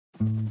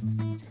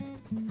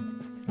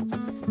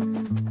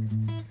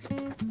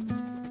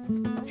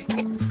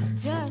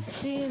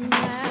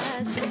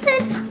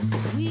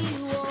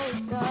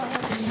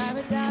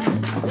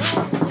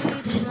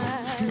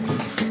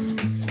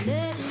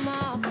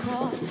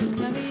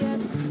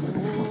Chariot.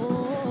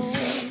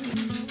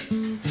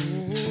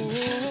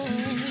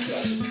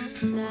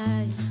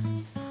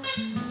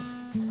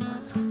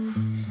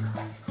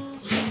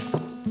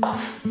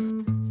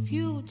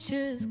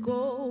 Future's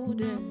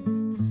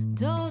golden,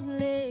 don't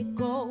let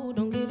go,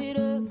 don't give it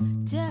up,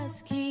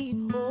 just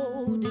keep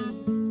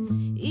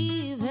holding.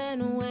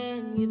 Even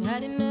when you've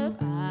had enough,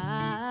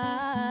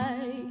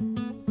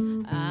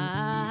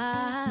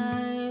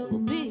 I will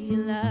be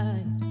your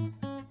light.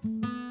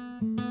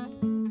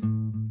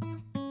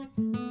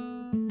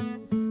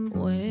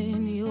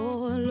 When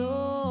you're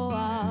low,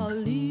 I'll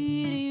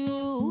lead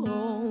you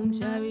home,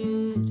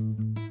 Chariot.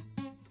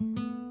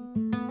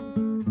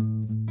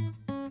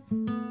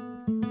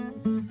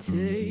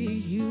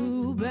 Take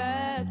you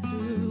back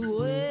to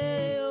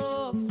where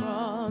you're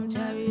from,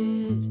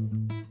 Chariot.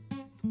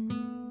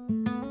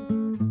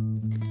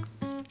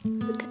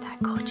 Look at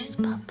that gorgeous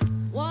pup.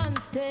 One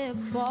step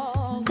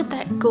forward. Look at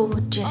that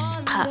gorgeous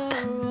pup. On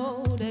the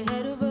road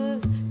ahead of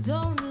us,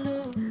 don't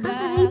look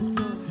back.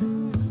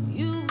 No.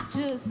 You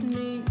just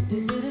need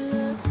a bit of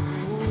luck.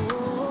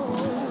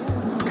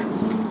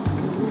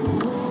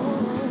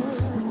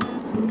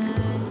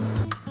 Tonight.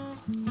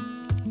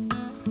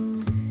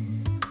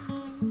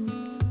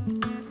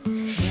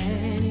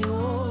 When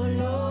you're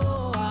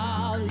low,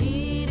 I'll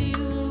lead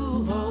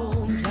you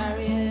home,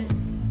 Chariot.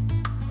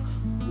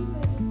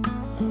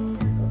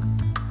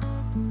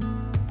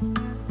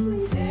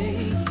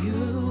 Take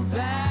you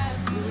back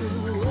to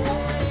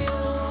where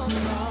you're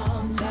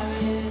from,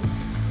 Chariot.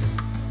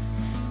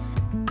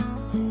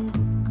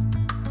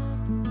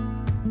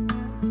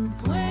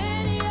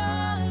 When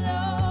you're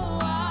low,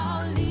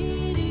 I'll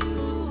lead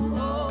you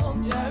home,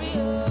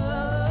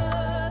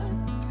 Chariot.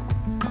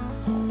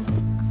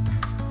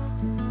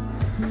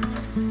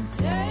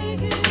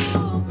 Take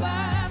you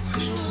back to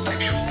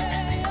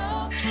where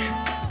you're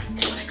from.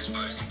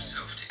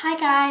 Hi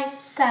guys,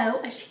 so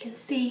as you can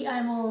see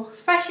I'm all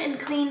fresh and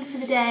clean for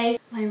the day.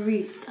 My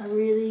roots are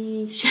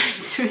really showing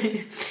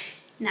through.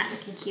 Not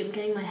looking cute. I'm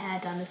getting my hair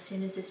done as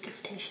soon as this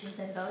dissertation is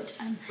over, which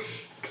I'm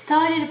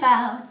excited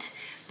about.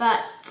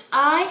 But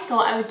I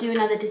thought I would do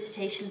another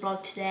dissertation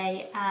vlog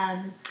today.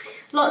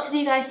 Lots of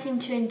you guys seem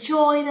to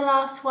enjoy the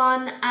last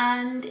one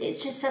and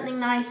it's just something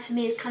nice for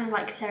me. It's kind of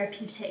like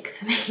therapeutic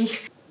for me.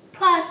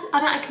 Plus,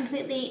 I'm at a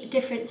completely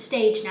different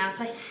stage now,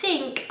 so I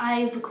think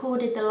I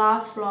recorded the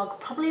last vlog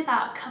probably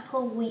about a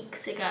couple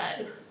weeks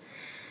ago.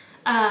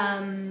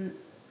 I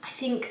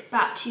think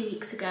about 2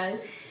 weeks ago.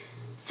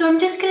 So I'm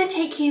just going to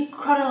take you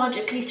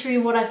chronologically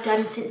through what I've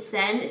done since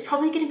then. It's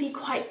probably going to be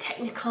quite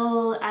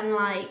technical and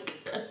like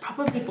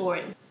probably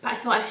boring, but I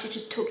thought I should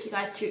just talk you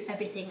guys through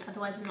everything,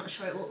 otherwise I'm not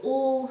sure it will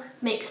all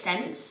make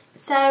sense.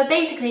 So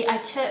basically I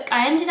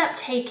ended up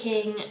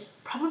taking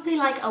probably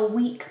like a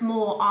week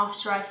more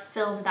after I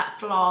filmed that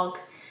vlog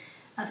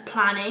of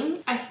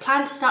planning. I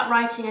planned to start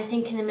writing I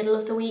think in the middle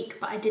of the week,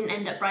 but I didn't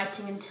end up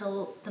writing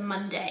until the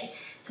Monday.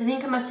 So I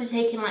think I must have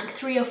taken like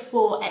 3 or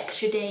 4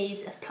 extra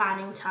days of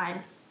planning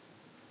time.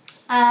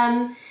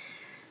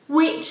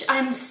 Which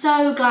I'm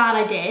so glad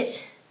I did,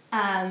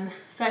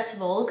 first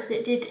of all, because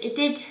it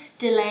did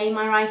delay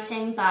my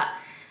writing, but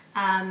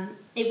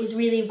it was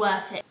really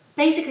worth it.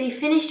 Basically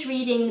finished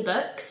reading the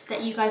books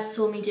that you guys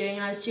saw me doing,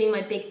 and I was doing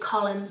my big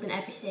columns and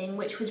everything,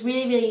 which was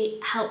really, really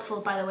helpful,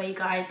 by the way, you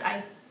guys.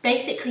 I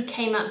basically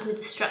came up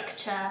with the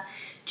structure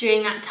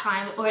during that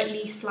time, or at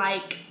least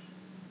like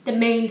the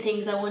main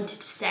things I wanted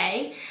to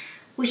say,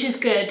 which was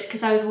good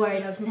because I was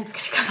worried I was never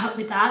going to come up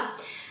with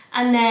that.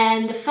 And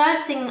then the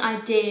first thing I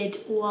did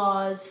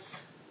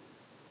was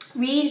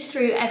read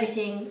through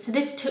everything. So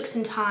this took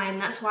some time,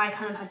 that's why I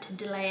kind of had to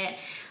delay it.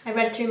 I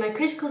read through my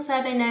critical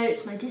survey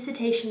notes, my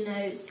dissertation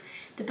notes,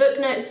 the book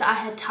notes that I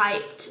had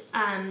typed,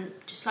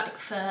 just like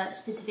for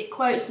specific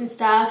quotes and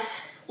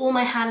stuff, all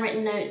my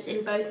handwritten notes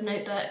in both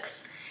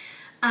notebooks,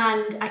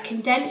 and I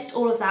condensed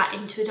all of that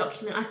into a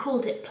document. I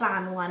called it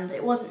Plan 1, but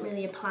it wasn't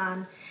really a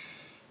plan.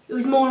 It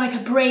was more like a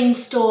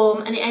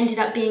brainstorm, and it ended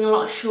up being a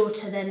lot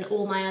shorter than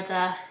all my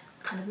other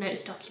kind of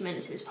notes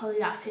documents. It was probably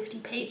about 50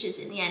 pages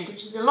in the end,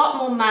 which is a lot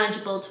more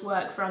manageable to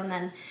work from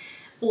than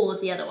all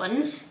of the other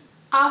ones.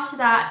 After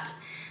that,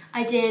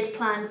 I did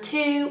Plan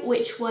 2,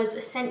 which was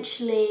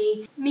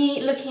essentially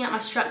me looking at my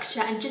structure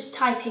and just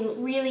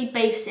typing really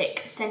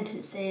basic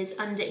sentences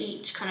under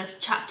each kind of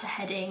chapter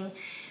heading,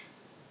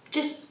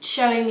 just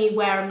showing me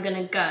where I'm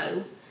gonna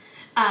go.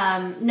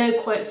 No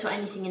quotes or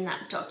anything in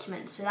that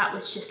document, so that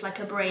was just like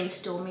a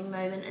brainstorming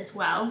moment as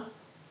well,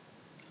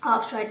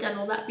 after I'd done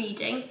all that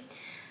reading.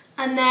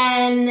 And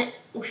then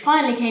we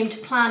finally came to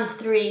Plan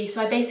 3,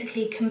 so I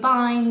basically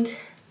combined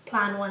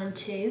Plan 1 and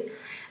 2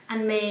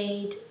 and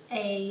made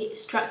a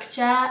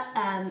structure,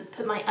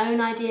 put my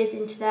own ideas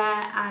into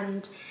there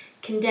and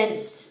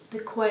condensed the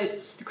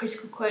quotes, the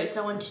critical quotes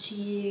I wanted to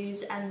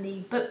use and the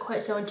book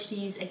quotes I wanted to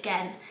use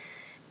again.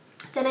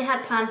 Then I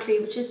had Plan 3,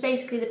 which is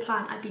basically the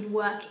plan I've been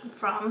working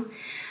from.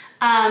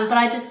 But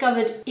I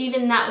discovered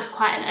even that was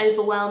quite an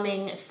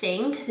overwhelming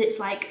thing because it's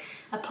like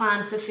a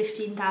plan for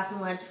 15,000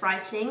 words of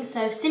writing.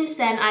 So since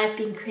then I've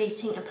been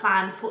creating a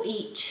plan for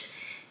each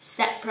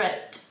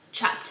separate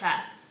chapter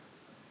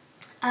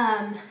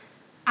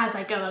as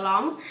I go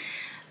along,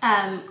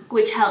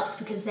 which helps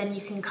because then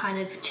you can kind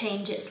of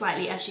change it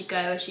slightly as you go,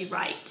 as you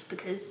write,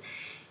 because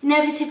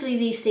inevitably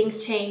these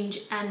things change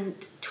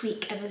and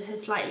tweak ever so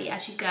slightly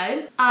as you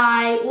go.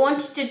 I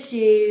wanted to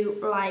do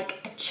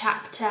like a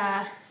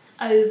chapter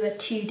over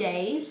 2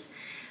 days.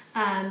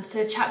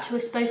 So a chapter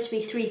was supposed to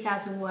be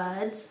 3,000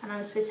 words and I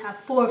was supposed to have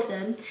 4 of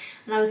them,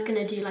 and I was going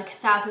to do like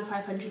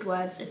 1,500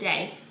 words a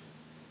day.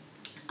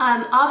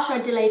 After I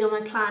delayed all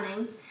my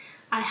planning,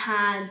 I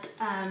had,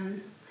 I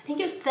think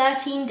it was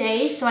 13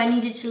 days, so I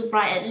needed to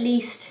write at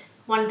least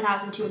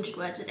 1,200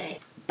 words a day.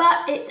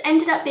 But it's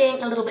ended up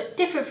being a little bit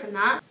different from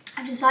that.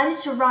 I've decided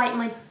to write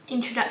my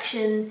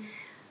introduction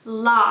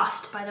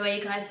last, by the way,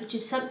 you guys, which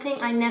is something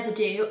I never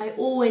do. I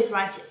always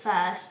write it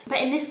first. But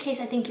in this case,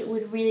 I think it's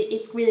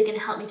really going to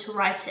help me to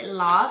write it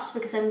last,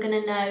 because I'm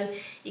going to know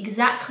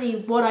exactly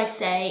what I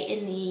say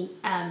in the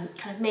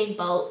kind of main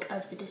bulk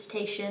of the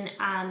dissertation,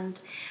 and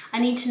I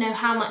need to know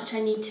how much I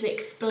need to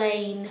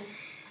explain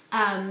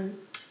in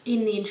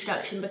the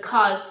introduction,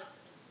 because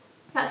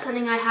that's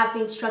something I have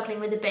been struggling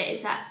with a bit,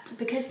 is that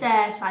because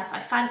they're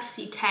sci-fi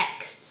fantasy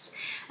texts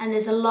and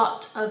there's a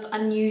lot of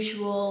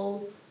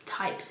unusual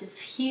types of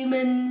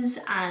humans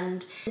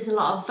and there's a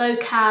lot of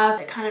vocab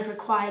that kind of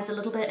requires a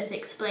little bit of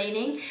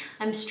explaining,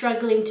 I'm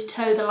struggling to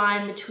toe the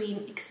line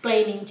between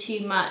explaining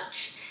too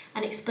much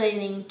and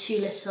explaining too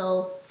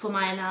little for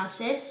my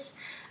analysis,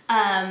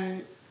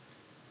 and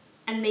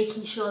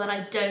making sure that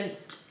I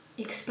don't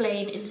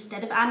explain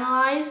instead of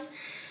analyse.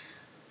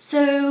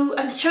 So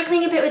I'm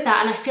struggling a bit with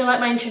that, and I feel like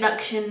my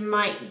introduction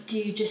might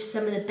do just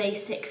some of the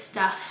basic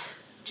stuff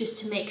just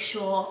to make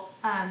sure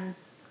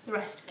the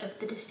rest of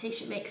the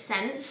dissertation makes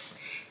sense.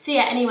 So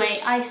yeah,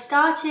 anyway, I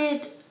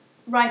started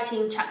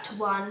writing chapter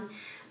 1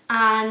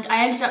 and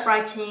I ended up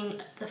writing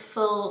the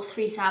full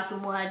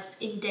 3,000 words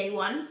in day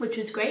 1, which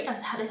was great. I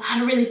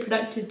had a really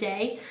productive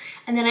day.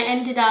 And then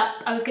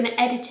I was going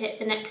to edit it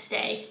the next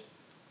day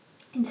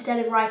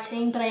instead of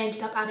writing, but I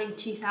ended up adding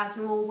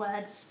 2,000 more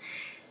words.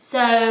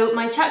 So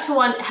my chapter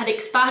 1 had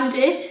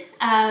expanded,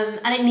 and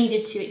it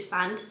needed to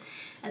expand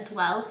as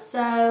well.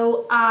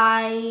 So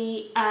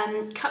I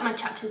cut my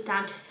chapters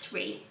down to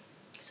 3.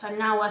 So I'm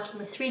now working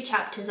with 3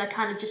 chapters. I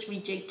kind of just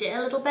rejigged it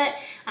a little bit,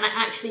 and I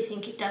actually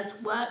think it does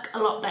work a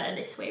lot better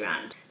this way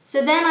around.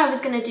 So then I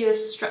was going to do a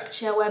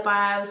structure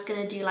whereby I was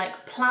going to do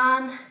like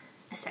plan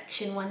a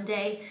section one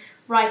day,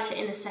 write it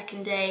in the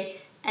second day,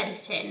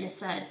 edit it in the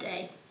third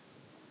day.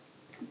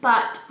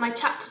 But my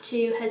chapter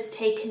 2 has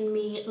taken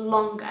me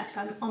longer,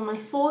 so I'm on my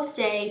 4th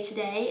day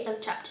today of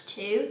chapter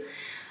 2.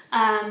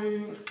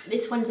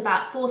 This one's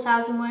about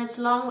 4,000 words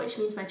long, which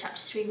means my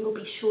chapter 3 will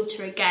be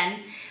shorter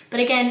again.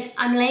 But again,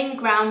 I'm laying the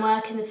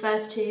groundwork in the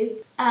first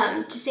 2,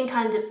 just in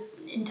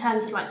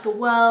terms of like the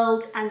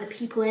world and the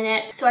people in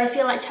it. So I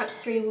feel like chapter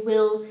 3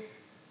 will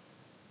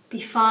be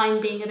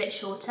fine being a bit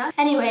shorter.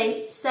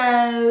 Anyway,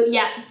 so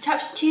yeah,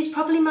 chapter 2 is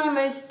probably my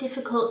most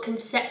difficult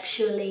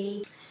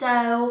conceptually.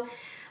 So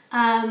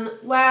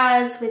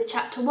whereas with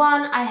chapter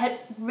 1, I had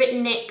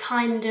written it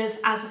kind of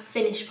as a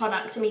finished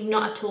product. I mean,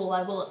 not at all,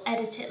 I will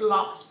edit it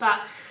lots,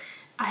 but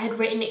I had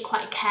written it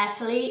quite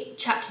carefully.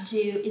 Chapter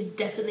 2 is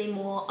definitely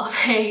more of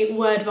a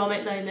word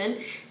vomit moment.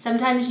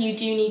 Sometimes you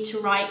do need to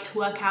write to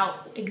work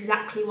out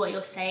exactly what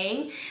you're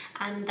saying,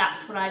 and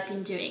that's what I've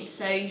been doing.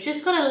 So you've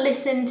just got to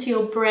listen to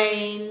your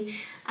brain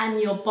and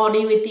your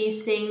body with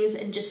these things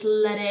and just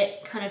let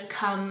it kind of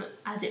come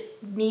as it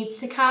needs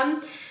to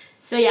come.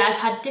 So yeah, I've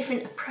had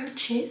different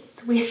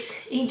approaches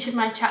with each of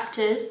my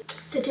chapters.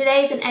 So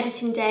today's an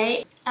editing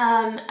day,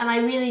 and I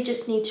really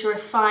just need to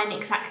refine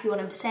exactly what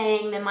I'm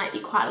saying. There might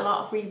be quite a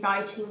lot of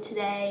rewriting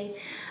today.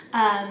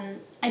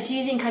 I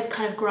do think I've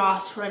kind of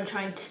grasped what I'm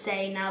trying to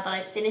say now that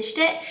I've finished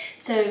it,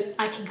 so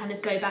I can kind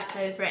of go back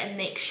over it and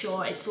make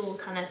sure it's all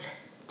kind of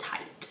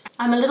tight.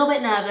 I'm a little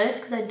bit nervous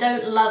because I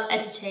don't love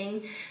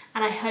editing,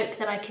 and I hope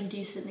that I can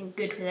do something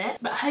good with it.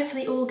 But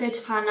hopefully all will go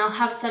to plan. I'll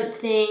have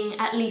something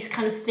at least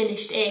kind of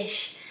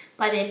finished-ish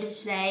by the end of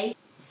today.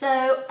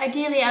 So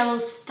ideally I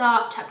will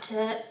start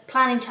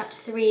planning chapter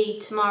 3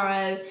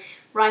 tomorrow,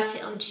 write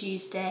it on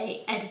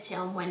Tuesday, edit it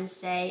on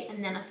Wednesday,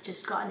 and then I've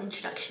just got an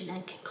introduction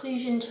and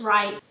conclusion to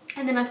write.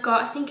 And then I've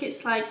got, I think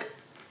it's like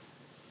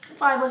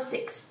 5 or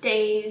 6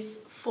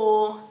 days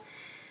for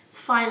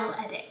final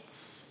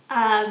edits.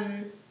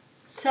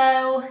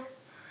 So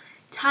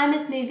time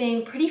is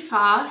moving pretty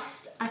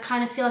fast. I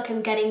kind of feel like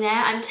I'm getting there.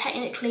 I'm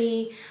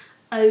technically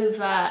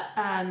over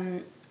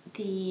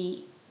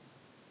the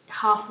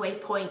halfway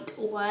point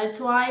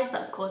words-wise,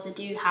 but of course I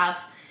do have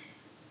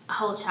a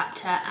whole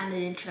chapter and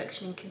an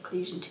introduction and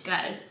conclusion to go.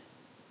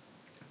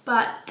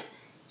 But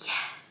yeah,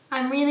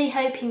 I'm really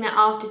hoping that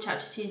after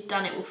chapter 2 is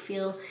done, it will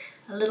feel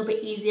a little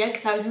bit easier,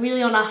 because I was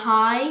really on a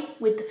high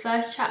with the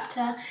first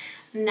chapter.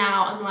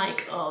 Now I'm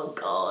like, oh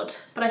God.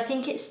 But I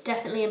think it's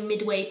definitely a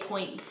midway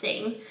point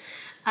thing.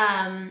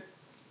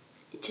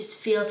 It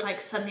just feels like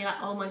suddenly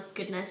like, oh my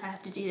goodness, I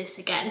have to do this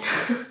again.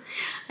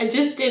 I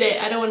just did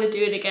it, I don't want to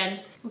do it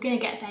again. We're gonna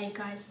get there, you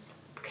guys,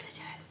 we're gonna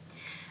do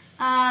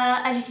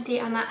As you can see,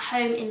 I'm at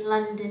home in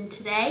London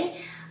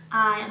today.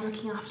 I am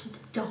looking after the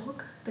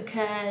dog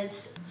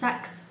because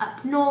Zach's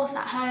up north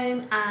at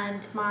home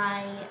and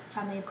my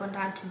family have gone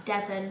down to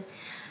Devon.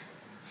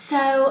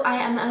 So I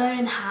am alone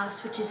in the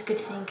house, which is a good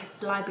thing because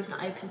the library's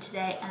not open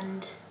today,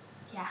 and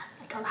yeah,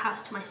 I got the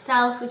house to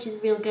myself, which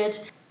is real good.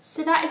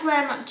 So that is where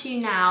I'm up to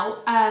now.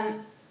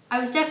 I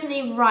was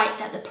definitely right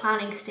that the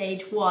planning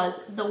stage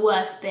was the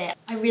worst bit.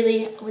 I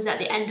really was at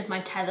the end of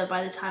my tether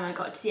by the time I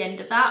got to the end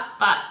of that,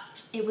 but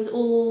it was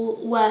all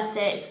worth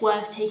it. It's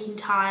worth taking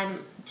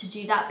time to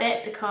do that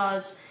bit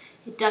because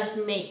it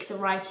does make the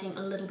writing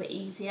a little bit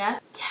easier.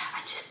 Yeah,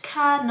 I just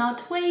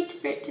cannot wait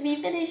for it to be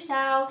finished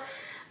now.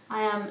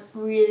 I am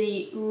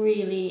really,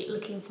 really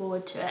looking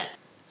forward to it.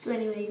 So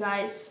anyway,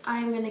 guys,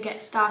 I'm gonna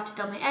get started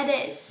on my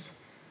edits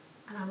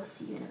and I will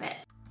see you in a bit.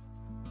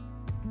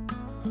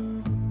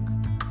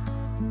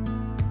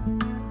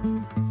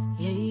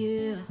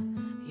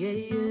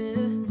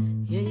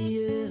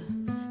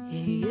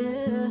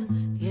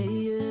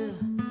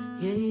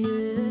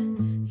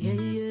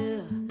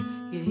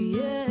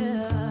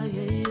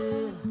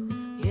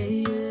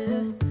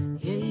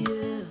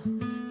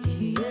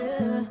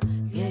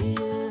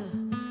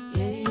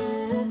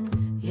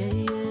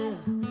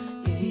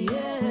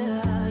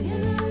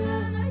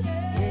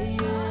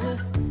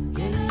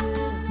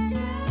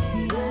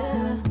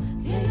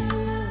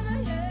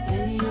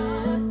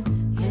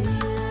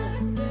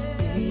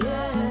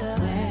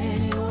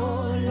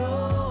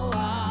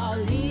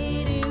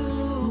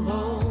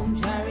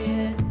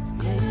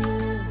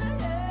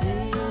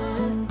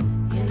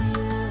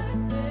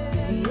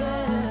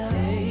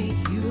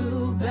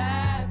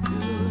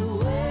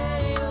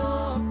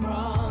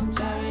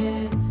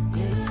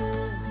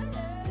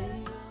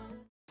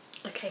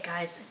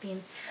 I've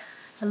been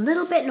a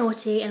little bit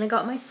naughty and I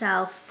got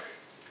myself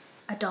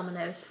a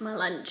Domino's for my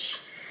lunch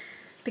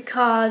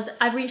because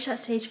I've reached that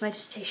stage of my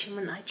dissertation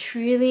when I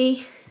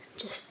truly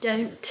just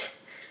don't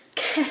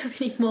care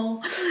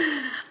anymore.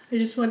 I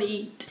just want to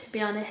eat, to be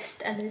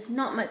honest, and there's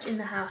not much in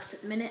the house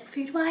at the minute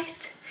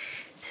food-wise,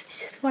 so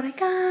this is what I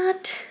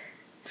got.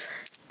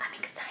 I'm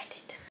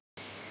excited.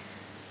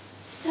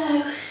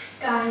 So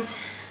guys,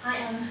 I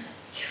am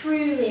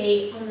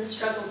truly on the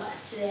struggle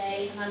bus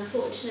today, and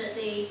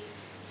unfortunately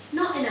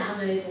not in a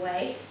hungover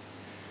way,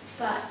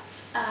 but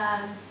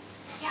yeah,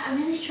 I'm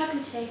really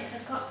struggling today because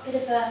I've got a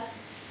bit of a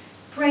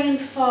brain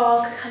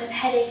fog, kind of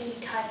headachy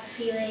type of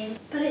feeling.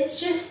 But it's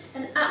just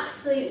an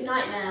absolute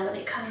nightmare when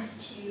it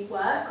comes to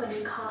work, when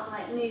you can't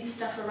like move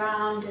stuff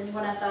around and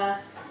whatever,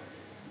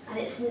 and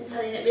it's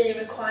something that really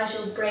requires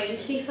your brain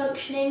to be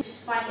functioning. I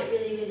just find it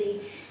really,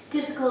 really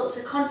difficult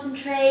to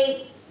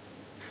concentrate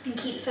and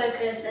keep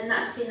focus, and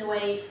that's been the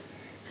way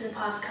for the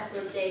past couple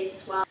of days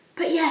as well.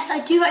 But yes, I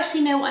do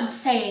actually know what I'm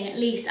saying, at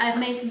least. I've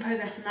made some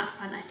progress on that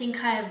front. I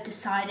think I have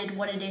decided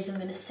what it is I'm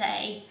going to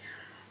say,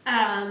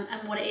 and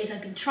what it is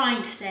I've been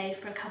trying to say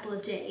for a couple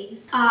of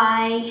days.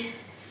 I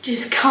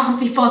just can't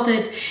be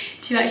bothered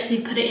to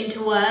actually put it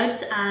into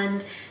words,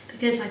 and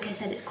because, like I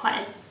said, it's quite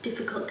a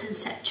difficult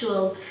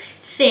conceptual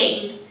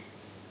thing,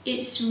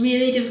 it's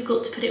really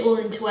difficult to put it all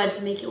into words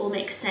and make it all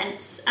make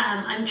sense.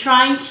 I'm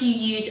trying to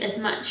use as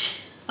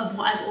much of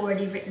what I've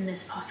already written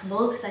as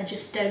possible because I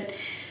just don't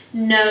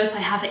know if I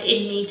have it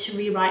in me to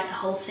rewrite the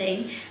whole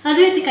thing. And I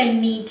don't think I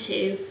need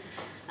to,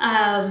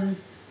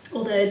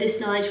 although this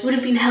knowledge would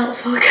have been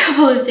helpful a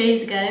couple of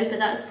days ago, but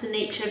that's the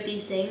nature of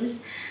these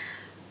things.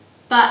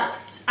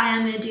 But I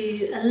am going to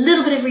do a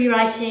little bit of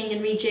rewriting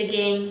and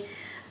rejigging,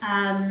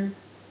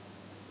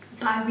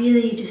 but I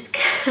really just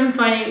am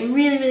finding it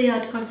really, really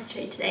hard to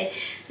concentrate today.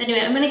 But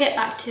anyway, I'm going to get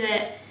back to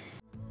it.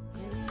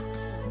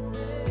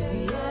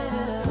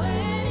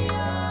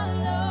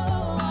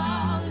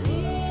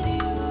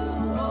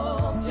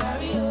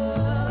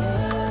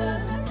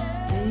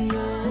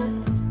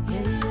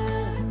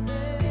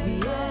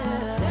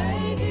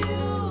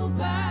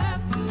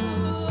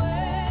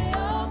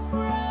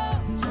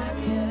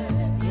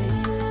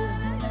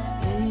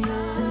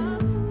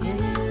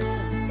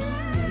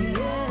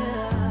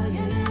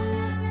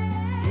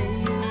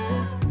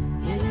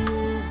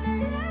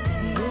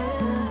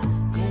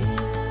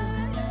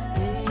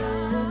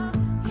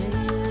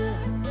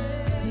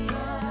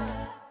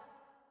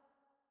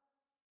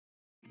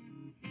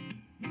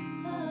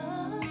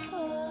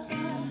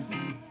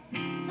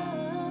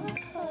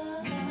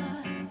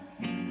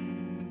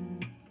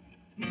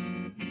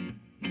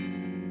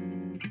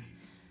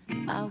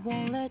 I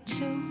won't let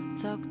you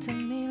talk to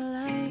me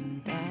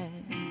like that.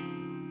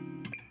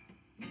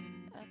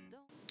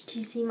 Do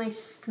you see my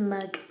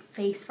smug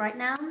face right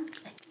now?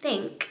 I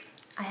think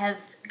I have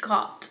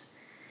got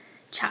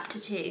chapter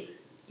 2.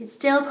 It's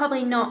still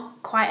probably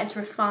not quite as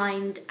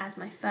refined as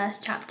my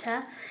first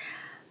chapter,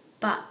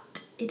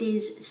 but it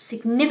is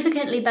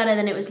significantly better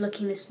than it was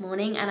looking this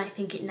morning, and I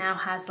think it now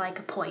has like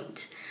a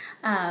point.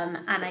 And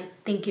I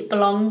think it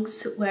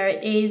belongs where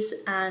it is,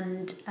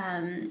 and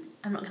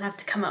I'm not going to have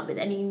to come up with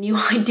any new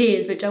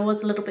ideas, which I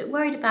was a little bit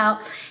worried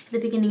about at the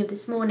beginning of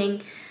this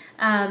morning.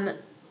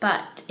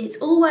 But it's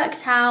all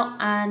worked out,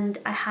 and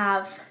I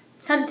have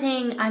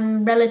Something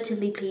I'm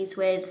relatively pleased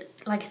with.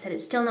 Like I said,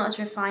 it's still not as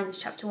refined as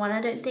chapter 1, I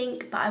don't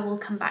think, but I will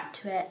come back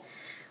to it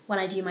when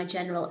I do my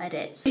general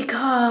edits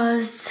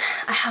because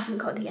I haven't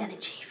got the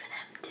energy for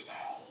them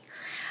today.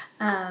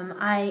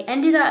 I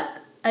ended up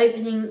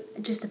opening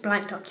just a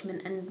blank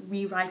document and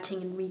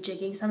rewriting and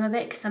rejigging some of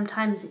it because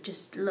sometimes it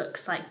just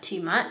looks like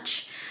too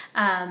much.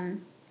 I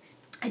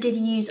did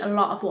use a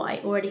lot of what I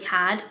already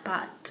had,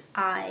 but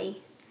I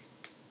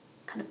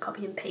kind of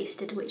copied and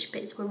pasted which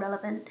bits were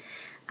relevant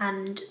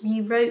and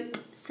rewrote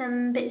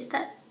some bits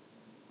that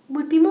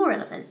would be more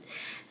relevant.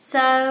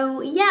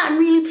 So yeah, I'm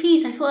really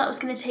pleased. I thought that was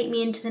going to take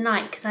me into the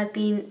night because I've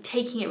been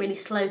taking it really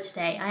slow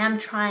today. I am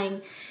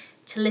trying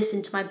to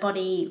listen to my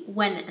body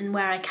when and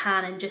where I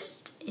can, and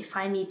just if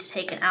I need to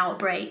take an hour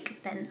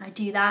break, then I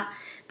do that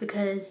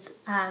because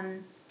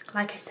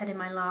like I said in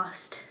my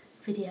last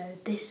video,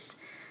 this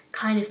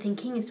kind of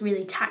thinking is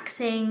really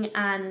taxing,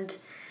 and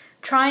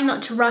trying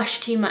not to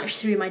rush too much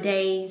through my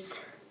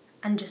days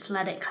and just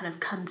let it kind of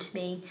come to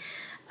me.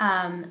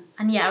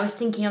 And yeah, I was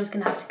thinking I was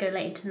going to have to go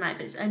late into the night,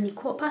 but it's only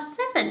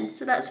 7:15,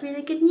 so that's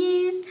really good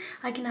news.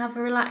 I can have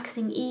a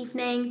relaxing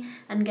evening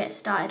and get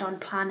started on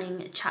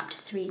planning chapter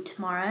 3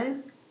 tomorrow.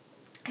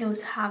 I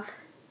also have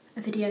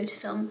a video to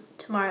film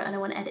tomorrow and I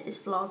want to edit this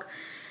vlog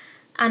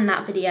and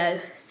that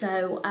video,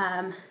 so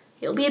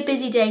it'll be a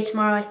busy day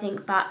tomorrow I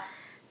think, but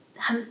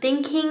I'm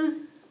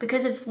thinking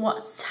because of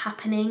what's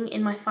happening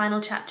in my final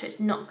chapter, it's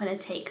not going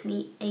to take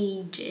me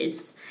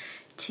ages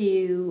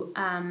to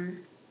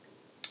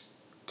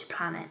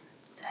plan it,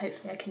 so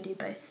hopefully I can do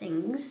both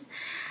things.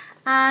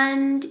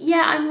 And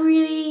yeah, I'm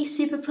really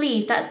super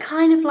pleased. That's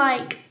kind of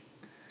like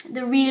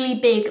the really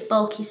big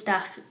bulky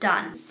stuff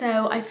done,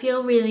 so I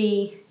feel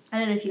really, I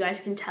don't know if you guys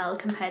can tell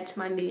compared to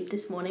my mood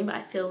this morning, but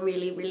I feel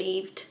really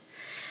relieved.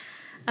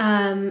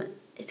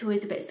 It's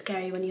always a bit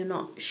scary when you're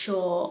not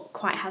sure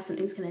quite how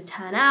something's going to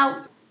turn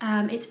out.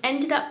 It's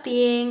ended up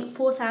being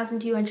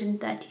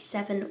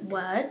 4,237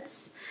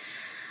 words,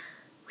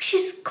 which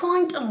is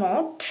quite a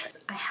lot.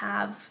 I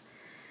have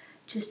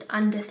just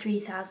under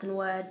 3,000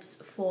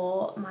 words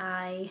for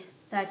my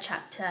third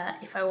chapter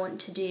if I want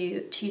to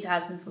do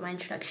 2,000 for my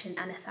introduction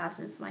and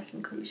 1,000 for my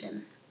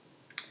conclusion.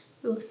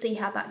 We'll see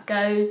how that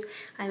goes.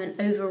 I'm an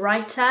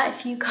overwriter,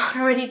 if you can't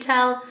already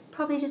tell.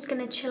 Probably just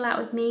gonna chill out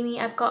with Mimi.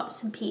 I've got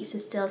some pizza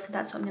still, so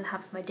that's what I'm gonna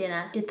have for my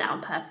dinner. Did that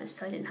on purpose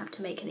so I didn't have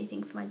to make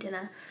anything for my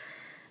dinner.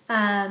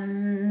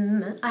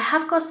 I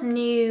have got some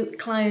new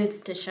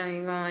clothes to show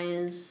you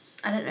guys.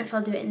 I don't know if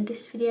I'll do it in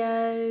this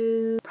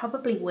video.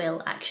 Probably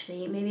will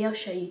actually. Maybe I'll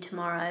show you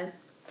tomorrow.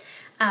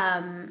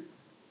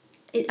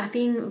 I've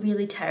been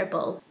really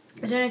terrible.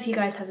 I don't know if you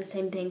guys have the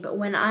same thing, but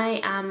when I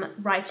am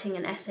writing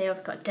an essay or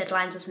I've got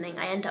deadlines or something,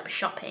 I end up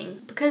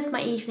shopping. Because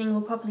my evening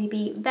will probably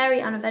be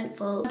very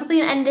uneventful, I'm probably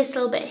gonna end this a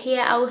little bit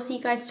here. I will see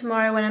you guys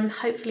tomorrow when I'm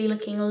hopefully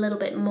looking a little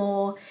bit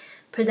more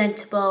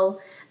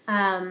presentable.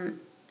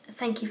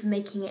 Thank you for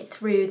making it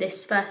through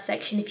this first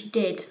section if you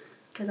did,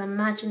 because I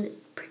imagine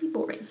it's pretty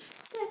boring.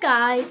 So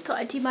guys, thought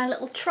I'd do my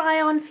little try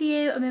on for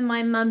you. I'm in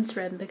my mum's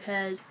room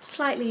because it's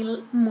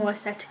slightly more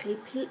aesthetically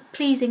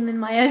pleasing than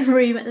my own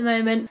room at the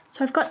moment.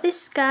 So I've got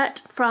this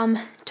skirt from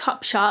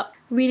TOPSHOP.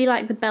 Really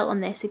like the belt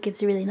on this, it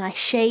gives a really nice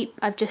shape.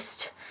 I've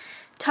just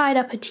tied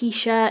up a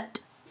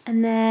t-shirt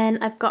and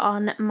then I've got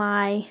on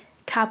my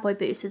cowboy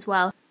boots as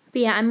well.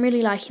 But yeah, I'm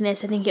really liking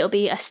this. I think it'll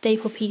be a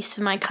staple piece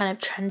for my kind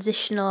of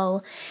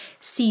transitional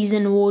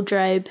season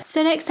wardrobe.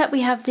 So next up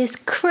we have this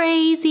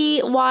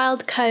crazy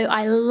wild coat.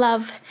 I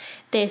love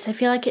this. I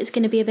feel like it's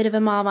going to be a bit of a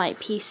Marmite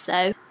piece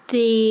though.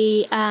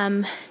 The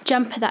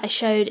jumper that I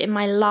showed in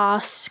my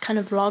last kind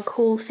of vlog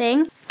haul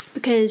thing,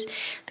 because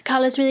the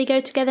colours really go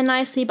together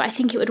nicely, but I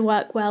think it would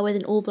work well with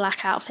an all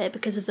black outfit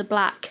because of the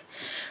black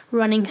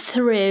running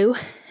through.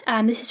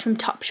 This is from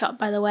TOPSHOP,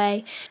 by the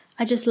way.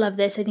 I just love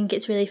this. I think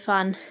it's really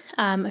fun.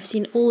 I've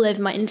seen it all over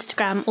my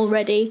Instagram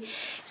already.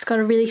 It's got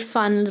a really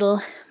fun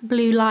little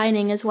blue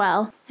lining as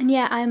well. And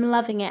yeah, I'm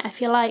loving it. I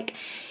feel like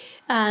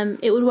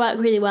it would work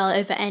really well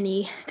over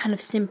any kind of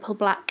simple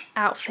black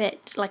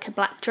outfit, like a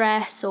black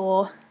dress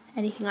or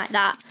anything like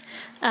that.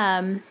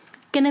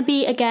 Gonna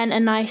be, again, a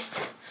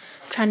nice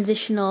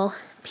transitional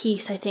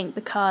piece, I think,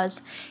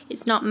 because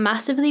it's not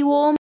massively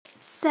warm.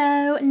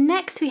 So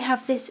next we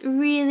have this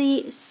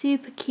really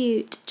super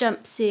cute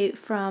jumpsuit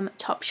from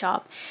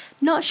TOPSHOP.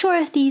 Not sure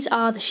if these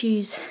are the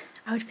shoes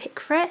I would pick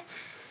for it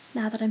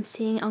now that I'm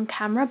seeing it on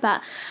camera,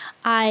 but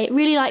I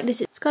really like this.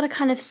 It's got a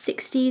kind of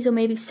 60s or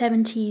maybe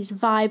 70s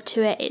vibe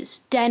to it. It's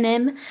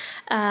denim.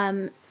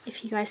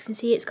 If you guys can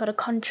see, it's got a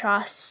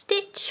contrast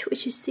stitch,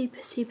 which is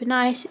super, super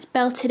nice. It's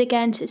belted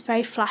again, so it's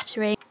very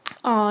flattering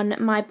on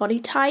my body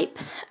type.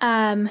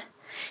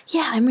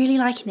 Yeah, I'm really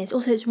liking this.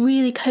 Also, it's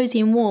really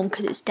cozy and warm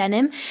because it's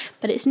denim,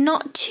 but it's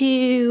not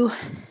too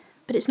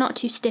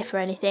stiff or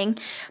anything.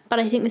 But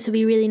I think this will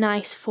be really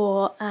nice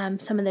for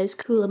some of those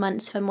cooler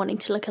months if I'm wanting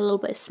to look a little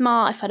bit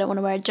smart, if I don't want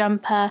to wear a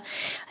jumper.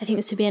 I think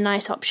this would be a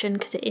nice option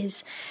because it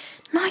is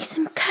nice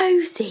and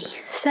cozy.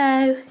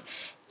 So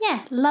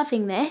yeah,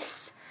 loving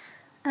this.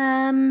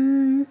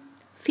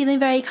 Feeling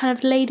very kind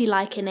of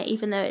ladylike in it,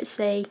 even though it's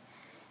a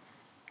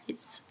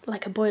it's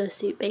like a boiler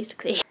suit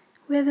basically.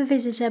 We have a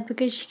visitor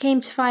because she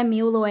came to find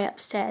me all the way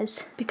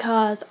upstairs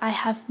because I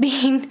have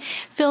been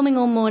filming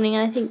all morning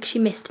and I think she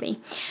missed me.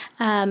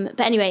 But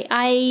anyway,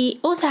 I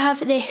also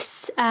have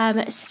this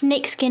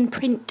snakeskin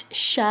print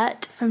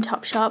shirt from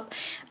Topshop.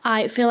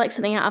 I feel like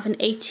something out of an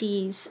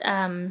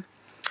 80s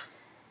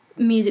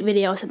music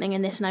video or something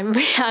in this, and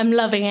I'm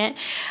loving it.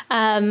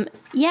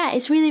 Yeah,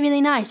 it's really,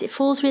 really nice. It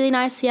falls really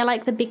nicely. I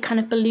like the big kind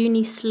of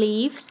balloony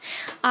sleeves.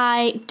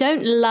 I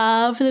don't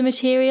love the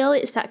material.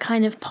 It's that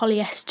kind of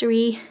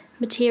polyester-y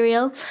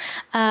material.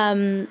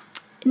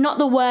 Not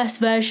the worst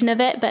version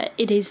of it, but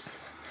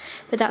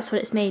that's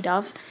what it's made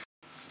of.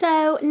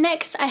 So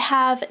next I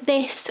have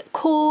this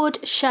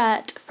cord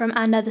shirt from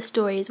And Other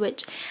Stories,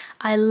 which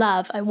I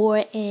love. I wore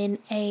it in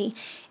a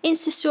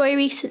Insta story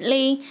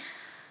recently.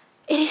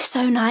 It is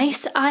so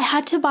nice. I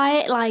had to buy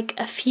it like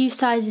a few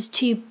sizes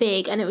too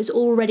big and it was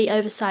already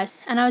oversized.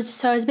 And I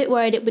was a bit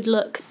worried it would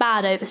look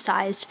bad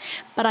oversized,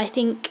 but I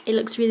think it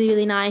looks really,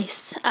 really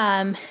nice.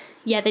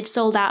 Yeah, they'd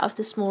sold out of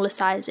the smaller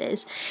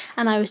sizes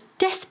and I was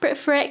desperate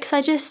for it because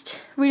I just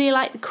really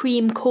like the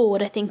cream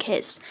cord. I think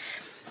it's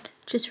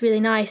just really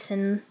nice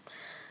and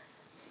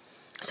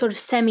sort of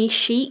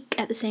semi-chic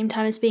at the same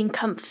time as being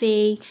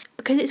comfy.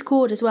 Because it's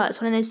cord as well, it's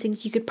one of those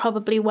things you could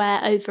probably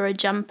wear over a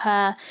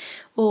jumper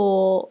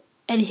or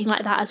anything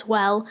like that as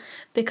well,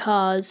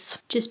 because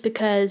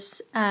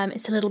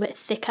it's a little bit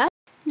thicker.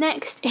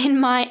 Next, in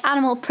my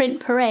animal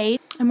print parade,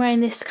 I'm wearing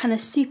this kind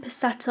of super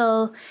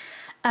subtle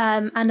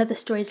And Other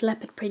Stories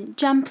leopard print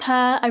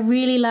jumper. I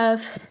really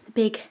love the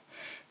big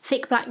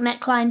thick black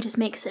neckline, just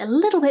makes it a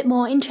little bit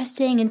more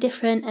interesting and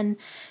different and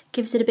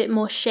gives it a bit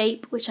more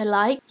shape, which I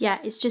like. Yeah,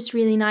 it's just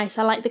really nice.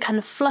 I like the kind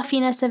of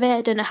fluffiness of it.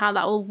 I don't know how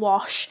that will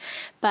wash,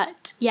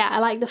 but yeah, I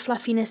like the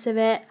fluffiness of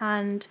it,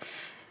 and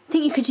I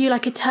think you could do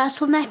like a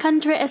turtleneck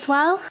under it as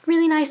well.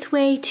 Really nice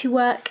way to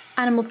work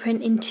animal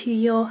print into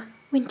your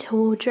winter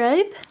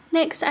wardrobe.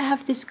 Next, I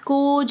have this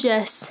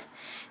gorgeous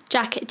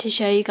jacket to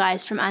show you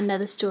guys from And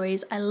Other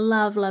Stories. I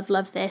love, love,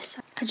 love this.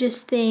 I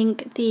just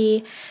think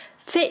the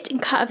fit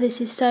and cut of this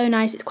is so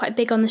nice. It's quite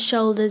big on the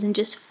shoulders and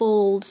just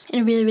folds in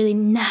a really, really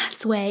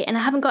nice way. And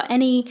I haven't got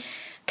any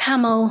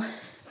camel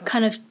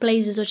kind of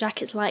blazers or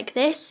jackets like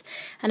this,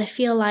 and I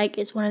feel like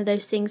it's one of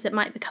those things that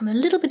might become a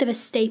little bit of a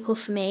staple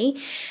for me.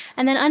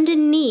 And then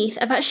underneath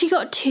I've actually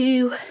got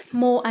two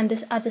more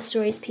And Other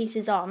Stories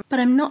pieces on, but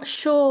I'm not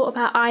sure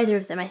about either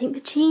of them. I think the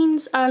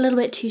jeans are a little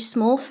bit too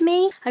small for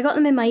me. I got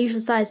them in my usual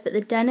size, but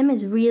the denim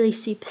is really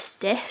super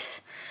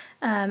stiff,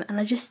 and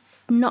I'm just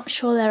not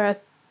sure they're a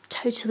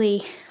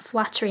totally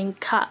flattering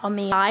cut on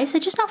me. They're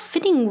just not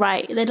fitting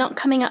right. They're not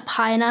coming up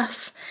high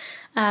enough,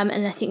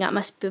 and I think that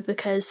must be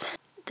because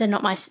they're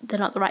not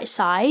the right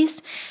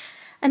size.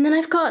 And then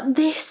I've got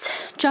this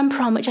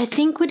jumper on, which I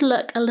think would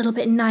look a little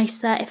bit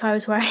nicer if I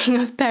was wearing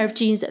a pair of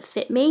jeans that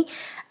fit me.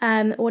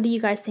 What do you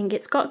guys think?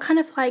 It's got kind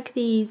of like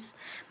these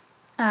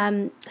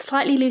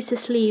slightly looser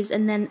sleeves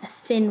and then a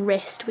thin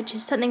wrist, which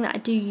is something that I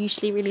do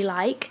usually really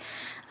like.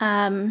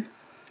 I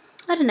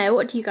don't know,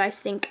 what do you guys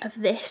think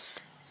of this?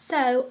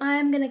 So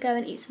I'm gonna go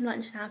and eat some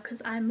lunch now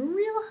because I'm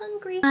real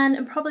hungry, and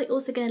I'm probably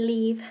also gonna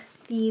leave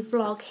the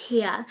vlog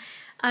here.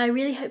 I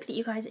really hope that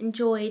you guys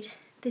enjoyed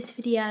this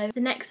video.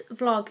 The next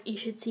vlog you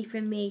should see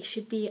from me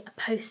should be a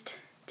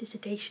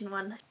post-dissertation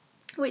one,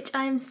 which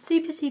I'm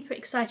super, super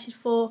excited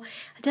for.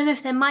 I don't know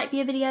if there might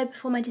be a video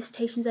before my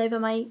dissertation's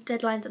over. My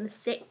deadline's on the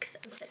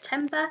 6th of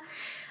September,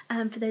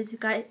 for those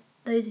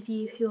of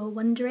you who are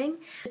wondering.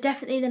 But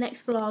definitely the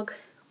next vlog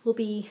will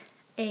be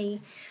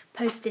a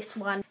post-dis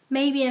one.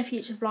 Maybe in a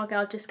future vlog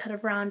I'll just kind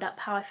of round up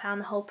how I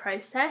found the whole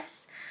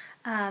process.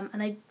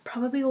 And I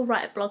probably will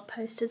write a blog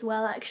post as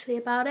well actually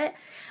about it.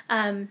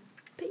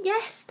 But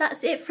yes,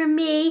 that's it from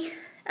me.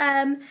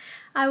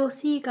 I will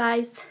see you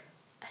guys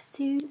as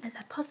soon as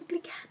I possibly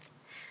can.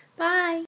 Bye!